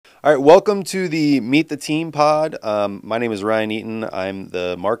All right, welcome to the Meet the Team pod. My name is Ryan Eaton. I'm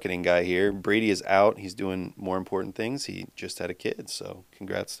the marketing guy here. Brady is out. He's doing more important things. He just had a kid, so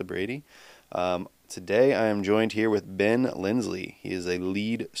congrats to Brady. Today I am joined here with Ben Lindsley. He is a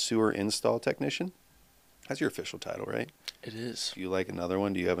lead sewer install technician. That's your official title, right? It is. Do you like another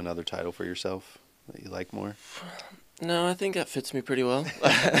one? Do you have another title for yourself that you like more? No, I think that fits me pretty well. All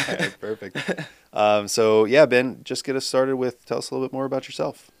right, perfect. So yeah, Ben, just get us started with tell us a little bit more about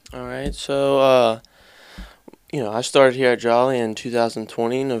yourself. All right, so I started here at Jolly in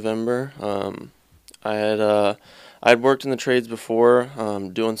 2020 November. I had worked in the trades before,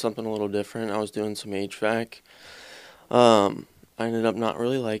 doing something a little different. I was doing some HVAC. I ended up not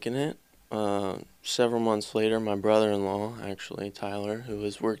really liking it. Several months later, my brother-in-law, actually Tyler, who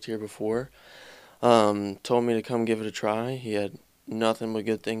has worked here before, told me to come give it a try. He had nothing but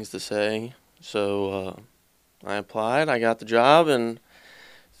good things to say, so I applied. I got the job, and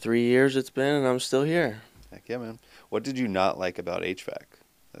 3 years it's been, and I'm still here. Heck yeah, man. What did you not like about HVAC?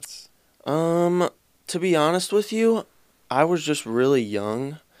 That's Um, to be honest with you, I was just really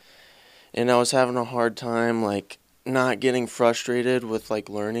young, and I was having a hard time, like, not getting frustrated with, like,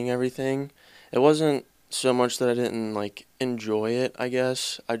 learning everything. It wasn't so much that I didn't, like, enjoy it, I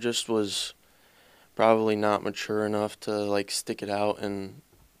guess. I just was probably not mature enough to, like, stick it out and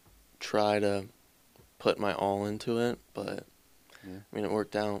try to put my all into it, but, yeah. I mean, it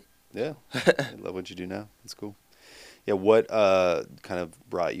worked out. Yeah. I love what you do now. That's cool. Yeah, what kind of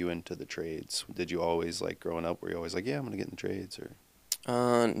brought you into the trades? Did you always like growing up, were you always like, yeah, I'm gonna get in the trades or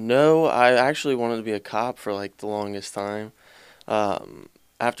No, I actually wanted to be a cop for like the longest time.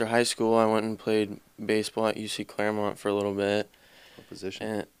 After high school, I went and played baseball at UC Claremont for a little bit, what position?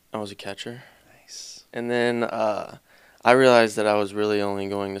 and I was a catcher. Nice. And then I realized that I was really only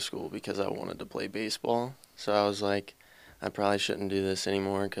going to school because I wanted to play baseball. So I was like, I probably shouldn't do this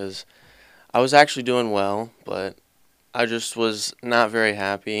anymore because I was actually doing well, but I just was not very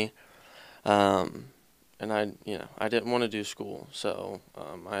happy. Um, and I didn't want to do school, so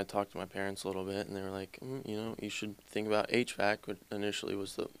I had talked to my parents a little bit, and they were like, you should think about HVAC. Which initially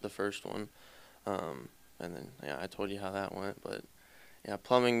was the first one, and then yeah, I told you how that went, but yeah,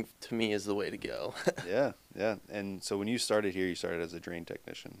 plumbing to me is the way to go. Yeah, yeah. And so when you started here, you started as a drain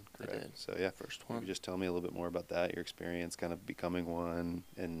technician, I correct? did. So yeah, First maybe one. just tell me a little bit more about that, your experience kind of becoming one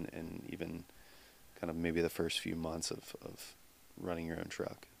and even kind of maybe the first few months of running your own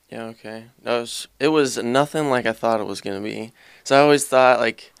truck. Yeah, okay. It was nothing like I thought it was gonna be. So I always thought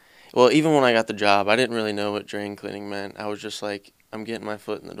like, well, even when I got the job, I didn't really know what drain cleaning meant. I was just like, I'm getting my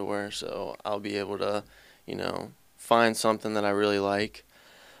foot in the door, so I'll be able to, find something that I really like.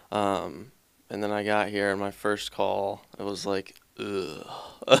 Um, and then I got here, and my first call, it was like,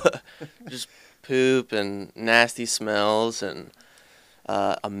 ugh, just poop and nasty smells and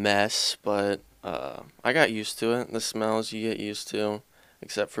a mess. But I got used to it. The smells you get used to,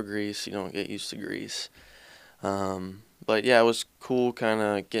 except for grease. You don't get used to grease. But yeah, it was cool kind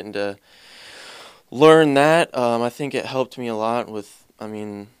of getting to learn that. I think it helped me a lot with,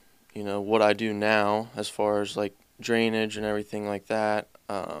 what I do now as far as like drainage and everything like that.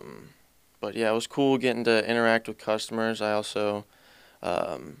 But yeah, it was cool getting to interact with customers. I also,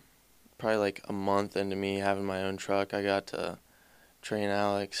 um, probably like a month into me having my own truck, I got to train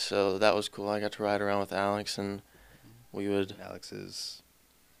Alex. So that was cool. I got to ride around with Alex, and we would, And Alex is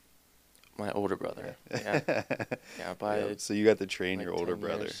my older brother. Yeah. yeah. Yeah, Yeah. by So you got to train like your older 10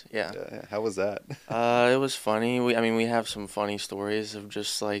 brother. years. Yeah. Yeah. How was that? It was funny. We have some funny stories of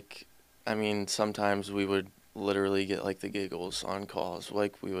just like, sometimes we would literally get like the giggles on calls.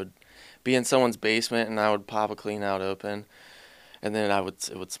 Like we would be in someone's basement and I would pop a clean out open, and then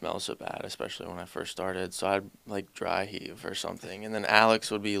it would smell so bad, especially when I first started. So I'd like dry heave or something, and then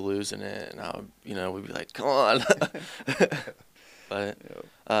Alex would be losing it, and I would, we'd be like, come on. But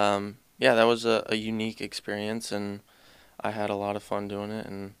Yep. yeah, that was a unique experience, and I had a lot of fun doing it,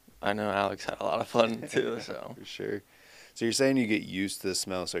 and I know Alex had a lot of fun too. So For sure. So you're saying you get used to the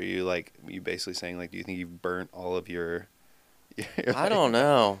smell. So are you like you basically saying like do you think you've burnt all of your you're I don't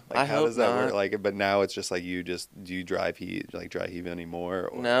know. like I how hope does that work? not. Like but now it's just like you just do you drive heat like dry heave anymore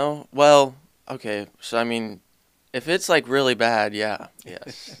or No. Well, okay. So if it's like really bad, yeah,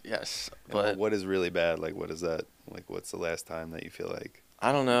 yes, yes. and But what is really bad? Like what is that? Like what's the last time that you feel like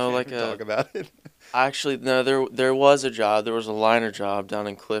I don't you know. can't Like even talk about it? actually, no. There was a job. There was a liner job down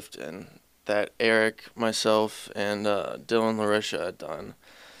in Clifton that Eric, myself, and Dylan Larisha had done,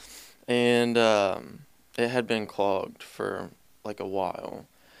 and it had been clogged for like a while,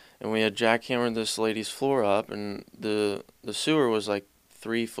 and we had jackhammered this lady's floor up, and the sewer was like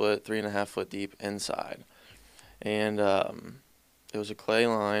 3 foot, 3.5 foot deep inside, and it was a clay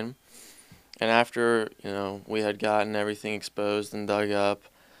line. And after, we had gotten everything exposed and dug up,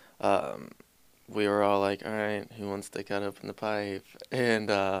 um, we were all like, all right, who wants to cut open the pipe?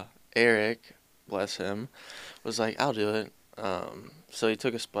 And Eric, bless him, was like, I'll do it. So he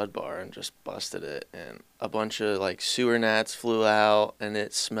took a spud bar and just busted it, and a bunch of like sewer gnats flew out, and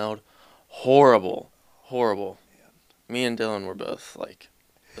it smelled horrible, horrible. Me and Dylan were both like,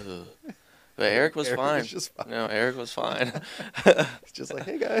 ugh. But Eric was Eric was fine. just fine. No, Eric was fine. He's just like,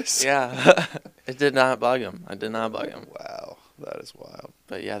 hey guys. Yeah, it did not bug him. I did not bug him. Wow, that is wild.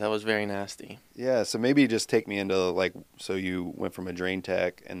 But yeah, that was very nasty. Yeah, so maybe just take me into like, so you went from a drain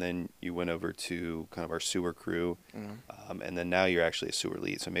tech and then you went over to kind of our sewer crew, and then now you're actually a sewer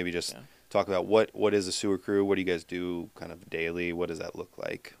lead. So maybe just talk about what is a sewer crew? What do you guys do kind of daily? What does that look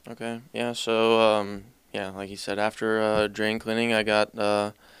like? Okay, yeah, so like you said, after drain cleaning, I got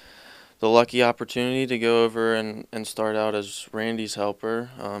the lucky opportunity to go over and start out as Randy's helper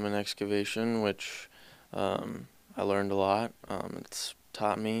in excavation, which I learned a lot. It's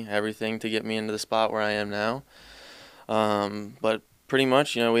taught me everything to get me into the spot where I am now. But pretty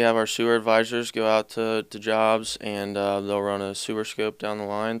much, we have our sewer advisors go out to jobs, and they'll run a sewer scope down the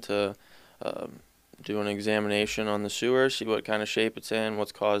line to do an examination on the sewer, see what kind of shape it's in,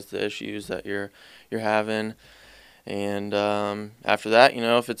 what's caused the issues that you're having. And after that,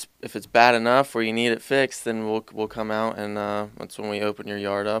 if it's bad enough where you need it fixed, then we'll come out, and that's when we open your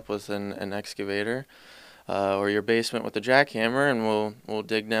yard up with an excavator, or your basement with a jackhammer, and we'll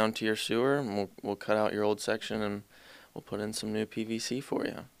dig down to your sewer, and we'll cut out your old section, and we'll put in some new PVC for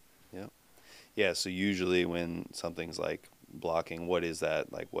you. Yeah, yeah. So usually when something's like blocking, what is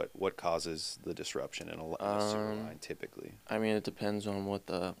that like? What causes the disruption in a sewer line typically? I mean, it depends on what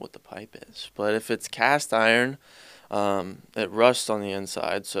the pipe is, but if it's cast iron, it rusts on the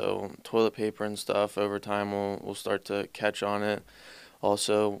inside, so toilet paper and stuff over time will start to catch on it.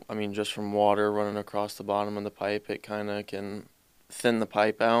 Also, I mean, just from water running across the bottom of the pipe, it kind of can thin the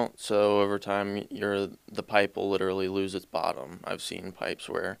pipe out, so over time the pipe will literally lose its bottom. I've seen pipes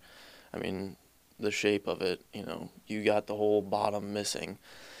where, I mean, the shape of it, you got the whole bottom missing.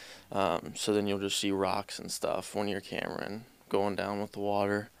 So then you'll just see rocks and stuff when you're cammering going down with the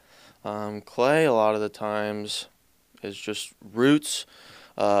water. Clay, a lot of the times, is just roots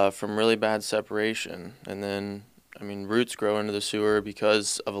from really bad separation. And then, I mean, roots grow into the sewer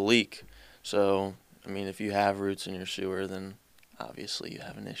because of a leak. So, I mean, if you have roots in your sewer, then obviously you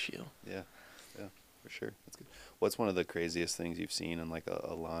have an issue. Yeah, yeah, for sure. That's good. What's one of the craziest things you've seen in like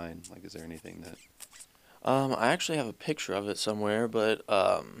a line? Like, is there anything that... I actually have a picture of it somewhere, but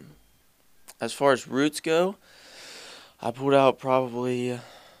as far as roots go, I pulled out probably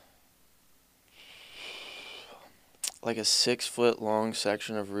like a 6-foot long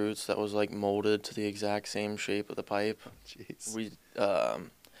section of roots that was like molded to the exact same shape of the pipe. Jeez.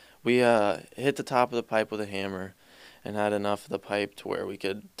 We hit the top of the pipe with a hammer and had enough of the pipe to where we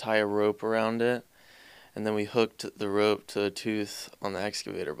could tie a rope around it, and then we hooked the rope to a tooth on the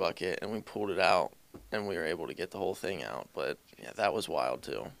excavator bucket and we pulled it out, and we were able to get the whole thing out. But yeah, that was wild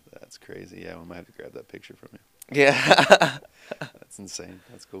too. That's crazy. Yeah, we might have to grab that picture from you. Yeah. That's insane.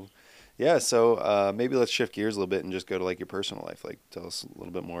 That's cool. Yeah, so maybe let's shift gears a little bit and just go to like your personal life. Like, tell us a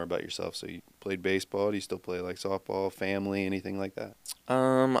little bit more about yourself. So you played baseball. Do you still play like softball, family, anything like that?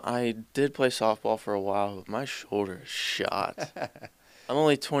 I did play softball for a while, but my shoulder is shot. I'm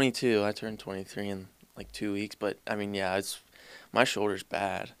only 22. I turned 23 in like 2 weeks, but I mean, yeah, my shoulder's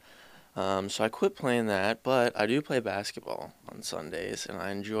bad. So I quit playing that, but I do play basketball on Sundays, and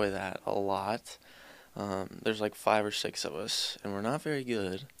I enjoy that a lot. There's like 5 or 6 of us, and we're not very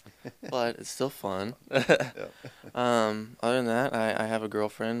good, but it's still fun. Other than that, I have a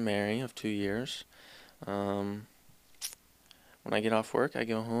girlfriend, Mary, of 2 years. When I get off work, I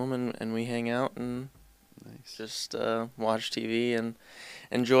go home and we hang out and just watch TV and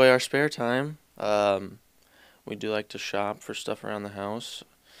enjoy our spare time. We do like to shop for stuff around the house.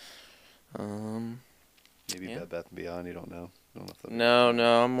 Maybe Yeah. Bed Bath & Beyond, you don't know?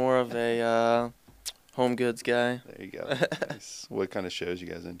 No, I'm more of a home goods guy. There you go. Nice. What kind of shows you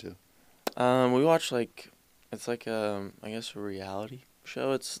guys into? We watch it's like I guess a reality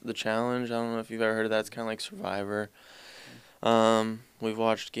show. It's The Challenge. I don't know if you've ever heard of that. It's kind of like Survivor. We've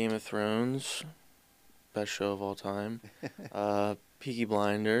watched Game of Thrones, best show of all time. Peaky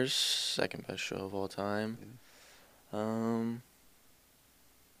Blinders, second best show of all time.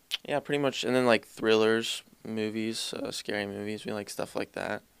 Yeah, pretty much. And then like thrillers, movies, scary movies. We like stuff like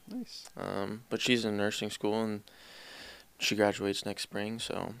that. Nice. But she's in nursing school and she graduates next spring,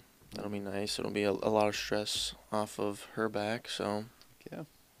 so that'll be nice. It'll be a lot of stress off of her back, so. Yeah,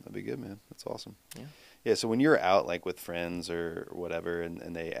 that'd be good, man. That's awesome. Yeah. Yeah, so when you're out like with friends or whatever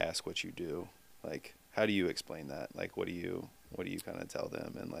and they ask what you do, like how do you explain that? Like what do you kind of tell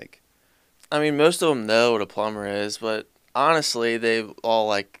them and like I mean, most of them know what a plumber is, but honestly, they all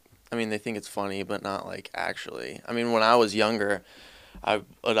like. I mean, they think it's funny, but not like actually. I mean, when I was younger, I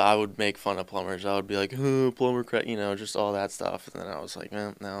would make fun of plumbers. I would be like, plumber crack, just all that stuff. And then I was like,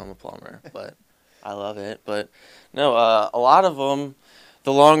 now I'm a plumber, but I love it. But no, a lot of them,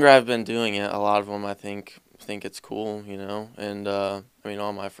 the longer I've been doing it, a lot of them I think it's cool, And I mean,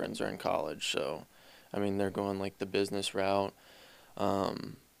 all my friends are in college, so I mean, they're going like the business route.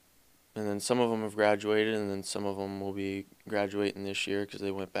 Um, and then some of them have graduated, and then some of them will be graduating this year because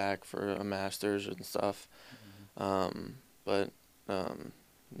they went back for a master's and stuff. Mhm. But um,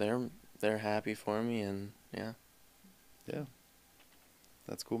 they're they're happy for me, and yeah. Yeah,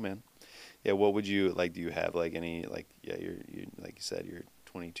 that's cool, man. Yeah, what would you like? Do you have like any like yeah, you like you said you're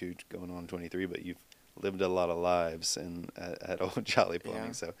 22 going on 23, but you've lived a lot of lives and at Old Jolly Yeah.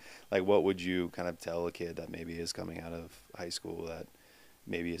 Plumbing. So, like, what would you kind of tell a kid that maybe is coming out of high school that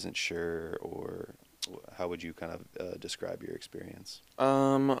maybe isn't sure, or how would you kind of describe your experience?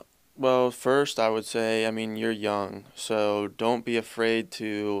 Um, well, first I would say, I mean, you're young, so don't be afraid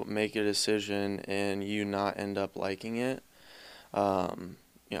to make a decision and you not end up liking it. Um,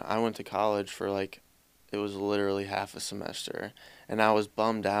 I went to college for like, it was literally half a semester, and I was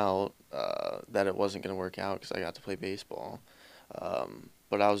bummed out that it wasn't going to work out because I got to play baseball.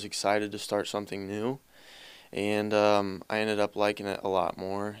 But I was excited to start something new, and I ended up liking it a lot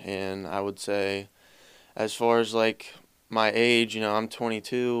more. And I would say, as far as like my age, I'm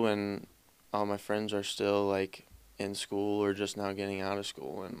 22 and all my friends are still like in school or just now getting out of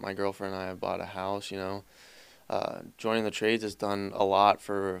school. And my girlfriend and I have bought a house. Joining the trades has done a lot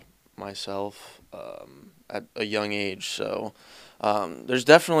for myself at a young age. So there's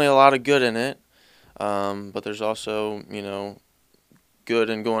definitely a lot of good in it, but there's also good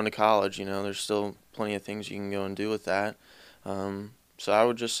in going to college. There's still plenty of things you can go and do with that. So I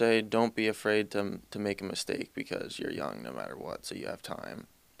would just say don't be afraid to make a mistake because you're young no matter what, so you have time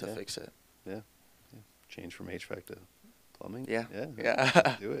to Yeah, fix it. yeah, yeah. Change from HVAC to plumbing. Yeah, Yeah, yeah.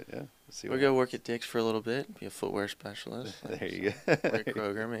 yeah. Do it. Yeah, see We'll what go work happens. at Dick's for a little bit, be a footwear specialist, There like you so. go. Or at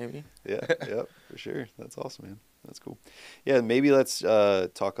Kroger maybe. Yeah, yep, for sure. That's awesome, man. That's cool. Yeah, maybe let's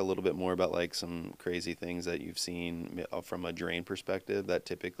talk a little bit more about like some crazy things that you've seen from a drain perspective. That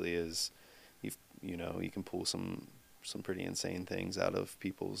typically is, you can pull some pretty insane things out of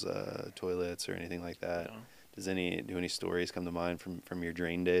people's toilets or anything like that. Yeah. Do any stories come to mind from your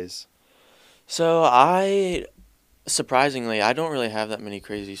drain days? So surprisingly, I don't really have that many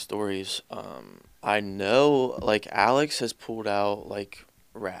crazy stories. I know like Alex has pulled out like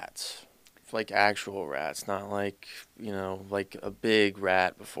rats, like actual rats, not like like a big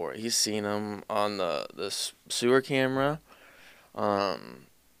rat before. He's seen them on the sewer camera. Um,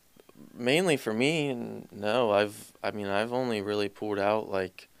 Mainly for me, no, I've only really pulled out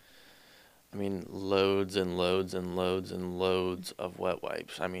like loads and loads and loads and loads of wet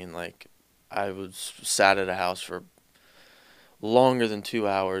wipes. I mean like I was sat at a house for longer than 2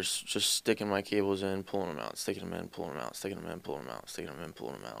 hours, just sticking my cables in, pulling them out, sticking them in, pulling them out, sticking them in, pulling them out, sticking them in,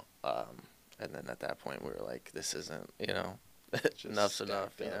 pulling them out. And then at that point, we were like, this isn't, Just enough's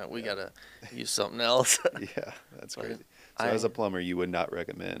enough. stacked up. We Yeah, gotta use something else. yeah, that's But crazy. So as I a plumber, you would not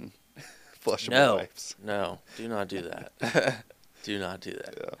recommend flushable no, wipes. no, do not do that. Do not do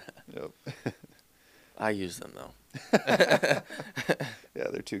that. Yeah, yep. I use them though. Yeah,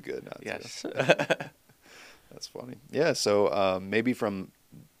 they're too good not to. Yes. That's funny. Yeah, so maybe from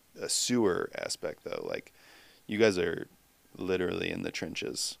a sewer aspect though, like you guys are literally in the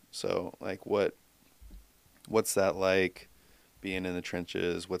trenches. So like what's that like being in the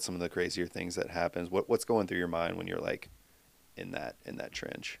trenches? What's some of the crazier things that happens? What's going through your mind when you're like in that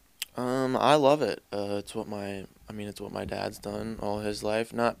trench? I love it. It's what my dad's done all his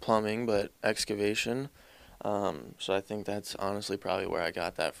life. Not plumbing, but excavation. So I think that's honestly probably where I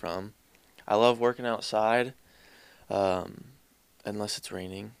got that from. I love working outside, um, unless it's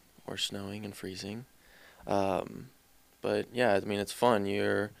raining or snowing and freezing. Um, but yeah, I mean it's fun.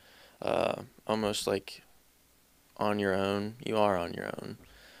 You're almost like on your own. You are on your own.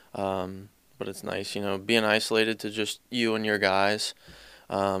 But it's nice, being isolated to just you and your guys,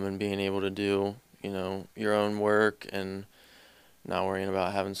 and being able to do, your own work and not worrying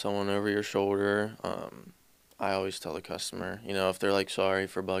about having someone over your shoulder. I always tell the customer, if they're like sorry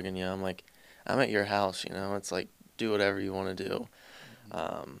for bugging you, I'm like, I'm at your house, it's like do whatever you want to do.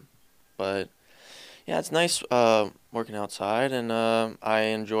 Um, but yeah, it's nice working outside, and I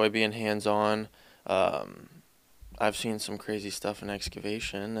enjoy being hands on. Um, I've seen some crazy stuff in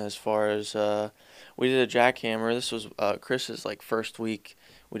excavation. As far as we did a jackhammer. This was Chris's like first week.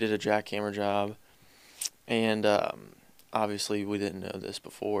 We did a jackhammer job, and obviously we didn't know this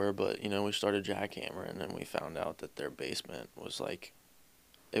before, but we started jackhammering, and we found out that their basement was like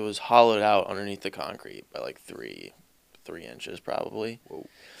it was hollowed out underneath the concrete by like 3 inches probably. Whoa.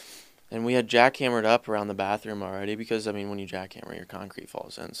 And we had jackhammered up around the bathroom already because, I mean, when you jackhammer, your concrete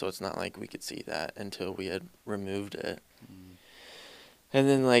falls in. So it's not like we could see that until we had removed it. Mm. And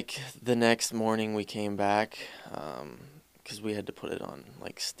then, like, the next morning we came back because we had to put it on,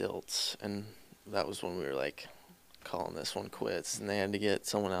 like, stilts. And that was when we were, like, calling this one quits. And they had to get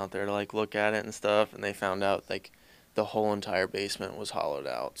someone out there to, like, look at it and stuff. And they found out, like, the whole entire basement was hollowed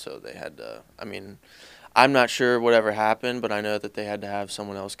out. So they had to, I mean, I'm not sure whatever happened, but I know that they had to have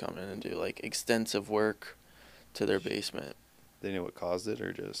someone else come in and do like extensive work to their basement. They knew what caused it,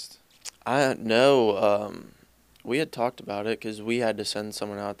 or just? I know we had talked about it because we had to send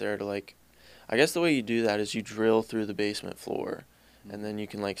someone out there to like, I guess the way you do that is you drill through the basement floor, and then you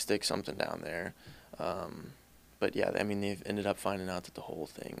can like stick something down there. But yeah, I mean they've ended up finding out that the whole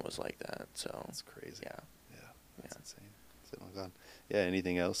thing was like that. So That's crazy. yeah, Yeah, that's insane. Oh my God. Yeah.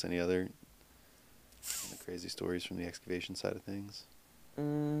 Anything else? Any other crazy stories from the excavation side of things?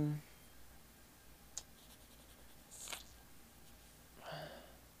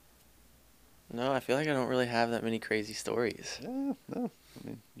 No, I feel like I don't really have that many crazy stories. Yeah, no. I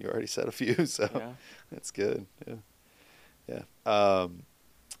mean, you already said a few, so Yeah. that's good. Yeah, yeah.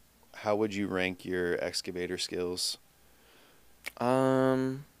 How would you rank your excavator skills?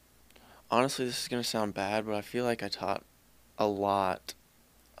 Um, Honestly, this is gonna sound bad, but I feel like I taught a lot.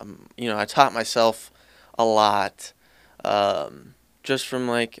 I taught myself a lot. Just from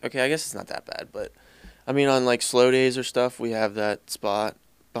like, okay, I guess it's not that bad, but I mean, on like slow days or stuff, we have that spot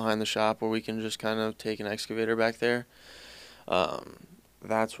behind the shop where we can just kind of take an excavator back there.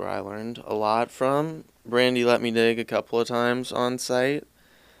 That's where I learned a lot from. Brandy let me dig a couple of times on site,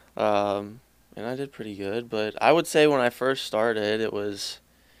 and I did pretty good. But I would say when I first started,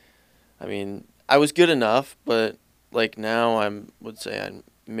 I mean, I was good enough, but like now would say I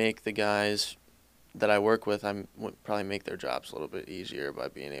make the guys that I work with, I would probably make their jobs a little bit easier by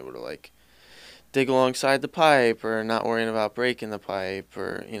being able to like dig alongside the pipe or not worrying about breaking the pipe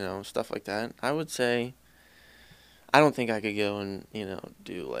or stuff like that. I would say I don't think I could go and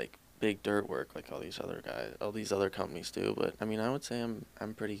do like big dirt work like all these other companies do. But I mean, I would say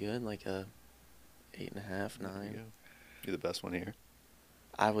I'm pretty good, like a 8.5, There you 9. go. You're the best one here.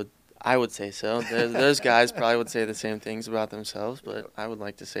 I would I would say so. Those guys probably would say the same things about themselves, but I would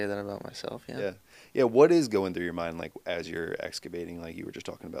like to say that about myself. Yeah. Yeah. Yeah. What is going through your mind, like, as you're excavating, like you were just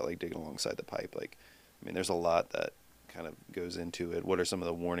talking about, like digging alongside the pipe? Like, I mean, there's a lot that kind of goes into it. What are some of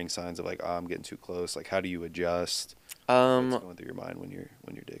the warning signs of like, oh, I'm getting too close? Like, how do you adjust? What's going through your mind when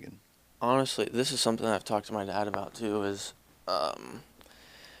you're digging? Honestly, this is something I've talked to my dad about too. Is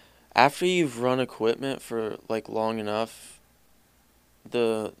after you've run equipment for like long enough,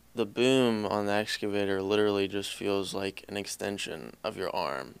 the boom on the excavator literally just feels like an extension of your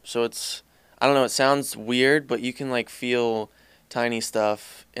arm. So I don't know, it sounds weird, but you can like feel tiny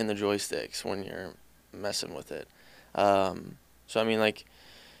stuff in the joysticks when you're messing with it. So I mean, like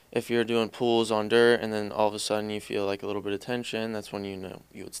if you're doing pulls on dirt and then all of a sudden you feel like a little bit of tension, that's when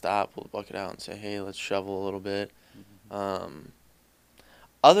you would stop, pull the bucket out, and say, hey, let's shovel a little bit. Um,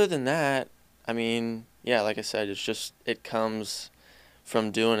 Other than that, I mean, yeah, like I said, it comes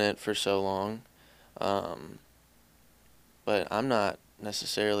from doing it for so long. Um, but I'm not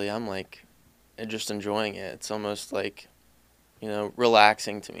necessarily, I'm like just enjoying it. It's almost like,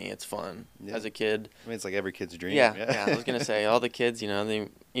 relaxing to me. It's fun. Yeah. As a kid. I mean, it's like every kid's dream. Yeah, yeah. I was gonna say all the kids,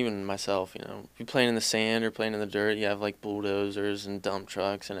 even myself, if you're playing in the sand or playing in the dirt, you have like bulldozers and dump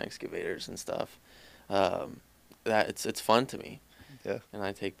trucks and excavators and stuff. That it's fun to me. Yeah. And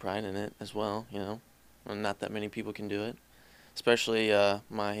I take pride in it as well. And not that many people can do it, especially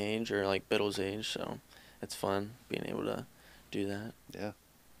my age or like Biddle's age. So it's fun being able to do that. Yeah.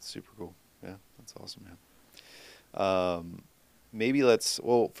 Super cool. Yeah. That's awesome, man. Maybe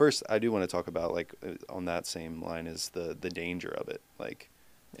first I do want to talk about, like, on that same line is the danger of it, like,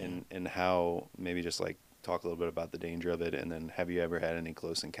 and how, maybe just like talk a little bit about the danger of it, and then have you ever had any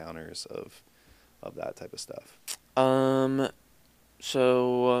close encounters of that type of stuff?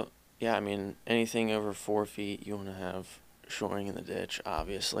 So yeah, I mean anything over 4 feet, you want to have shoring in the ditch,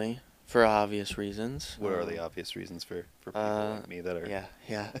 obviously, for obvious reasons. What are the obvious reasons for people like me that are?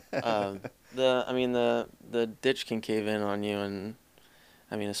 Yeah. The ditch can cave in on you, and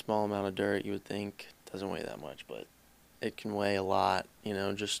I mean a small amount of dirt you would think doesn't weigh that much, but it can weigh a lot.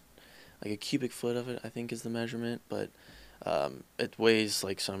 Just like a cubic foot of it, I think is the measurement, but it weighs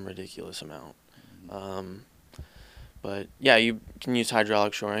like some ridiculous amount. Mhm. Um, but yeah, you can use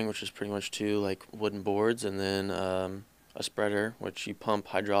hydraulic shoring, which is pretty much two like wooden boards, and then a spreader, which you pump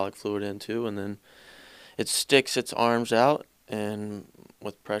hydraulic fluid into, and then it sticks its arms out, and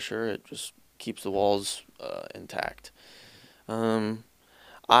with pressure, it just keeps the walls intact. Um,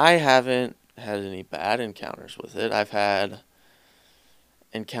 I haven't had any bad encounters with it. I've had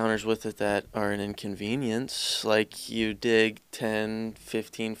encounters with it that are an inconvenience, like you dig 10,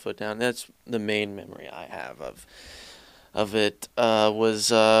 15 foot down. That's the main memory I have of it.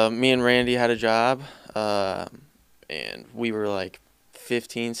 Was Me and Randy had a job, uh, and we were like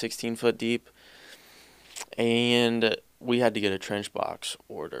 15, 16 foot deep, and we had to get a trench box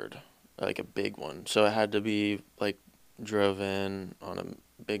ordered, like a big one. So it had to be like drove in on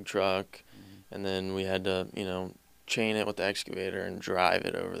a big truck, Mhm. and then we had to, chain it with the excavator and drive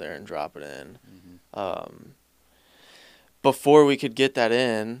it over there and drop it in. Mhm. Um, Before we could get that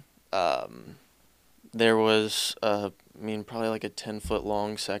in, there was, probably like a 10-foot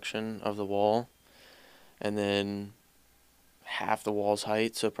long section of the wall, and then half the wall's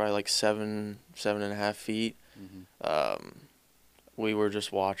height, so probably like 7.5 feet. Mhm. Um, we were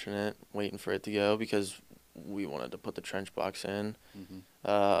just watching it, waiting for it to go because we wanted to put the trench box in. Mhm.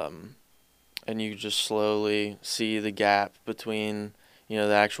 Um, and you just slowly see the gap between, the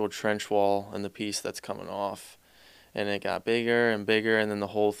actual trench wall and the piece that's coming off. And it got bigger and bigger, and then the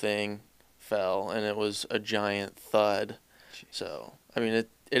whole thing fell, and it was a giant thud. Jeez. So, it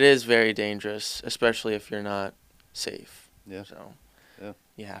is very dangerous, especially if you're not safe. Yeah. So, Yeah.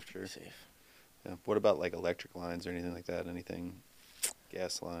 you have to Sure. be safe. Yeah. What about like electric lines or anything like that? Anything,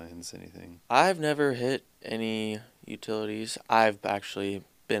 gas lines, anything? I've never hit any utilities. I've actually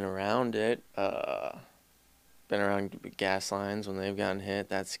been around it. Been around gas lines when they've gotten hit.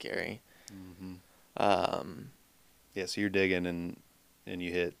 That's scary. Mhm. Um, Yeah. So you're digging and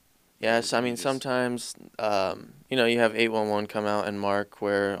you hit. yes, You just. sometimes, you have 811 come out and mark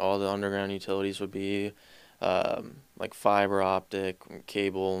where all the underground utilities would be, like fiber optic,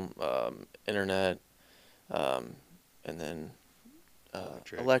 cable, internet, um, and then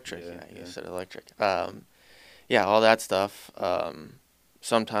electric. Yeah. Yeah, you Yeah. said electric. Yeah, all that stuff.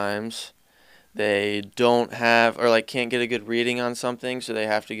 Sometimes they don't have or like can't get a good reading on something, so they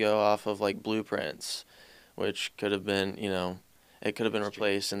have to go off of like blueprints, which could have been, it could have been That's true.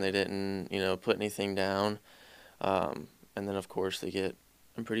 replaced and they didn't, put anything down. And then of course they get,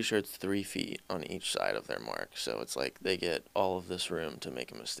 I'm pretty sure it's 3 feet on each side of their mark, so it's like they get all of this room to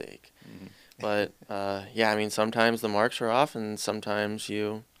make a mistake. Mhm. But yeah, sometimes the marks are off, and sometimes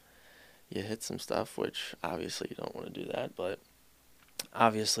you hit some stuff, which obviously you don't want to do that. But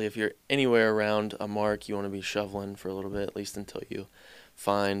obviously, if you're anywhere around a mark, you want to be shoveling for a little bit, at least until you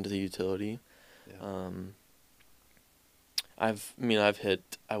find the utility. Yeah. Um, I've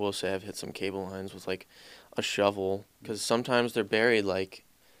hit. I will say I've hit some cable lines with like a shovel because sometimes they're buried like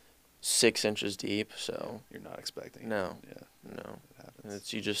 6 inches deep. So You're not expecting it. no, Yeah. no, It and happens.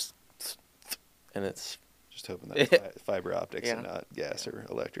 it's you just and it's Just hoping that fiber optics and yeah, not gas or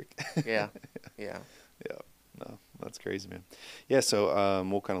electric. yeah, yeah. Yeah. No, that's crazy, man. Yeah. So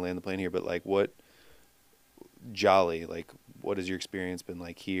we'll kind of land the plane here, but like, what Jolly? Like, what has your experience been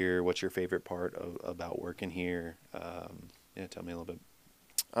like here? What's your favorite part of about working here? Yeah, tell me a little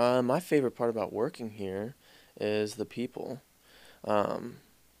bit. My favorite part about working here is the people. Um,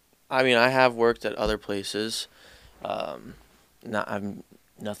 I have worked at other places. Um, not I've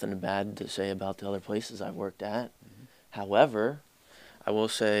nothing bad to say about the other places I've worked at. Mhm. However, I will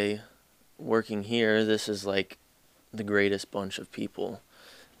say, working here, this is like the greatest bunch of people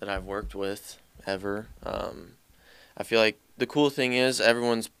that I've worked with ever. I feel like the cool thing is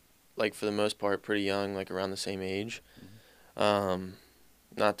everyone's like for the most part pretty young, like around the same age. Mhm. Um,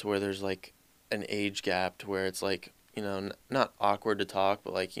 Not to where there's like an age gap to where it's like not awkward to talk,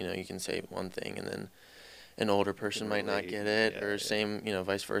 but like you can say one thing and then an older person might not Relate. get it, Yeah. or Yeah. same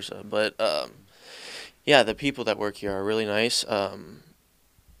vice versa. But yeah, the people that work here are really nice.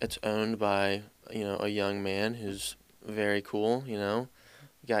 It's owned by a young man who's very cool. You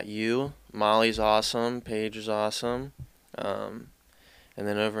got you, Molly's awesome, Paige is awesome, um, and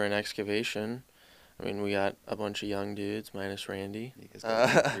then over in excavation. We got a bunch of young dudes, minus Randy. You guys got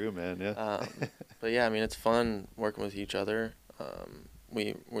a good crew, man. Yeah. But yeah, it's fun working with each other.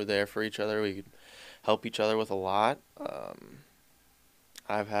 We're there for each other. We help each other with a lot.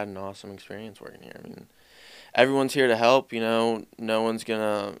 I've had an awesome experience working here. Everyone's here to help. No one's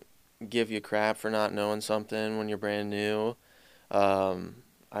gonna give you crap for not knowing something when you're brand new.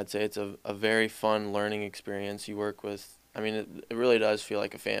 I'd say it's a very fun learning experience. You work with I mean, it really does feel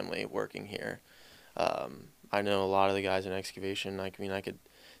like a family working here. I know a lot of the guys in excavation. I mean, I could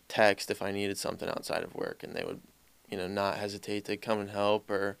text if I needed something outside of work, and they would, not hesitate to come and help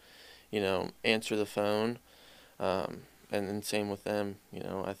or, answer the phone. And then same with them.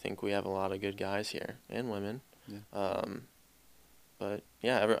 I think we have a lot of good guys here and women. Yeah. But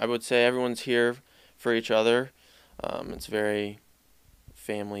yeah, I would say everyone's here for each other. It's very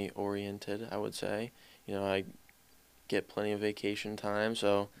family oriented, I would say. I get plenty of vacation time,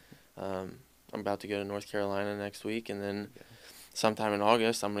 so I'm about to go to North Carolina next week, and then Yeah. sometime in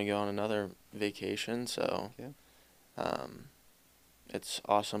August I'm gonna go on another vacation. So Okay. it's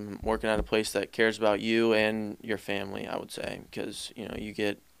awesome working at a place that cares about you and your family, I would say, because you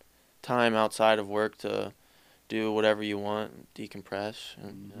get time outside of work to do whatever you want, decompress,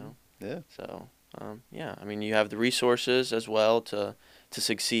 and Yeah. So yeah, I mean, you have the resources as well to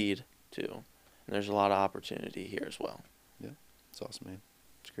succeed too, and there's a lot of opportunity here as well. Yeah. It's awesome, man.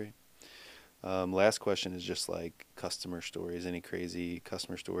 It's great. Last question is just like customer stories. Any crazy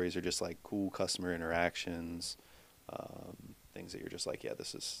customer stories or just like cool customer interactions? Things that you're just like, yeah,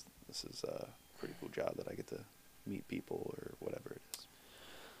 this is a pretty cool job that I get to meet people or whatever it is.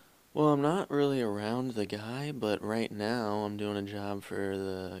 Well, I'm not really around the guy, but right now I'm doing a job for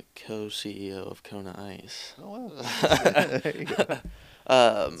the co-CEO of Kona Ice. Oh wow. There you go.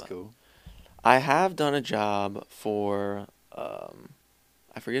 That's Um, cool. I have done a job for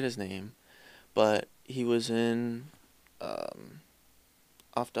I forget his name, but he was in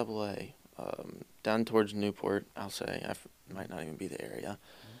off Double A, down towards Newport. I'll say might not even be the area.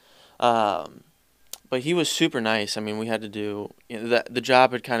 Um, but he was super nice. I mean, we had to do that. The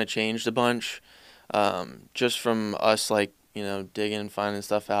job had kind of changed a bunch, just from us like digging and finding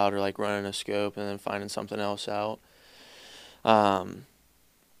stuff out, or like running a scope and then finding something else out. Um,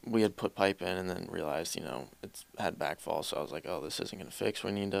 we had put pipe in and then realized it's had backfall. So I was like, oh, this isn't gonna fix.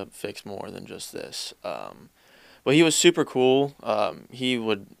 We need to fix more than just this. But he was super cool. He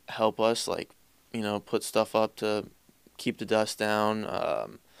would help us like put stuff up to keep the dust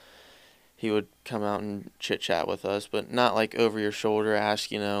down. He would come out and chit chat with us, but not like over your shoulder,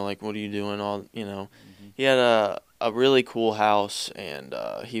 ask, like, what are you doing? Mm-hmm. He had a really cool house, and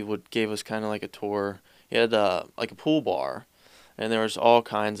he would gave us kind of like a tour. He had like a pool bar, and there was all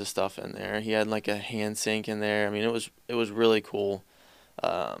kinds of stuff in there. He had like a hand sink in there. I mean, it was really cool.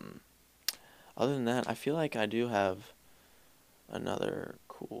 Um, Other than that, I feel like I do have another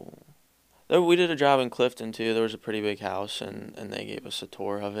cool. We did a job in Clifton too. There was a pretty big house, and they gave us a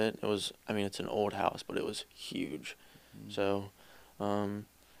tour of it. I mean, it's an old house, but it was huge. Mm-hmm. So, um,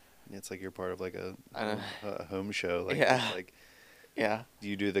 It's like you're part of like I don't, a home show. Like, yeah, just like, yeah, do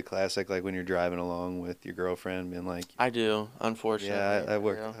you do the classic like when you're driving along with your girlfriend, being like, I do. yeah, Unfortunately, I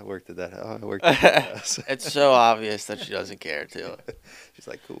worked. I worked at that. I worked at that house. it's so obvious that she doesn't care too. She's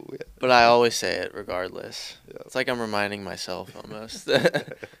like, cool. Yeah. But I always say it regardless. Yeah. It's like I'm reminding myself almost.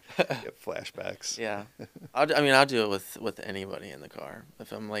 Get flashbacks. Yeah, I mean, I'll do it with anybody in the car.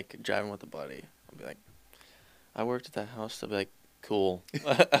 If I'm like driving with a buddy, I'll be like, I worked at that house. They'll be like, cool.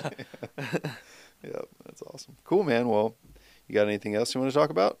 Yeah, that's awesome. Cool, man. Well, you got anything else you want to talk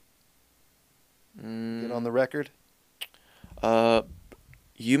about? Get on the record. Uh,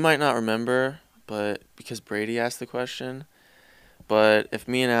 you might not remember, but because Brady asked the question, but if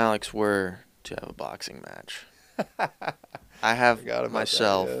me and Alex were to have a boxing match, I have Forgot about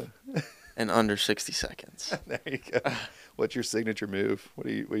myself that, yeah. in under 60 seconds. There you go. What's your signature move? What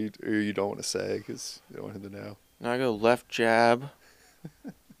do you don't want to say because you don't want him to know? Now I go left jab,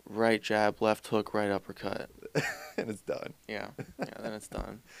 right jab, left hook, right uppercut. And it's done. Yeah, then it's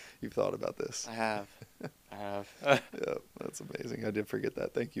done. You've thought about this. I have. Yeah, that's amazing. I did forget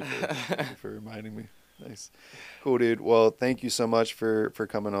that. Thank you for reminding me. Nice. Cool, dude. Well, thank you so much for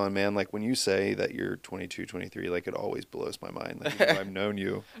coming on, man. Like when you say that you're 22, 23, like it always blows my mind. Like even though I've known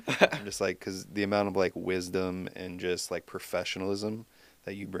you, I'm just like, because the amount of like wisdom and just like professionalism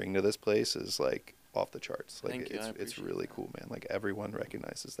that you bring to this place is like off the charts. Like Thank you. I it's appreciate really that. cool, man. Like everyone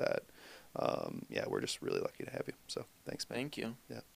recognizes that. Yeah, we're just really lucky to have you. So thanks, man. Thank you. Yeah.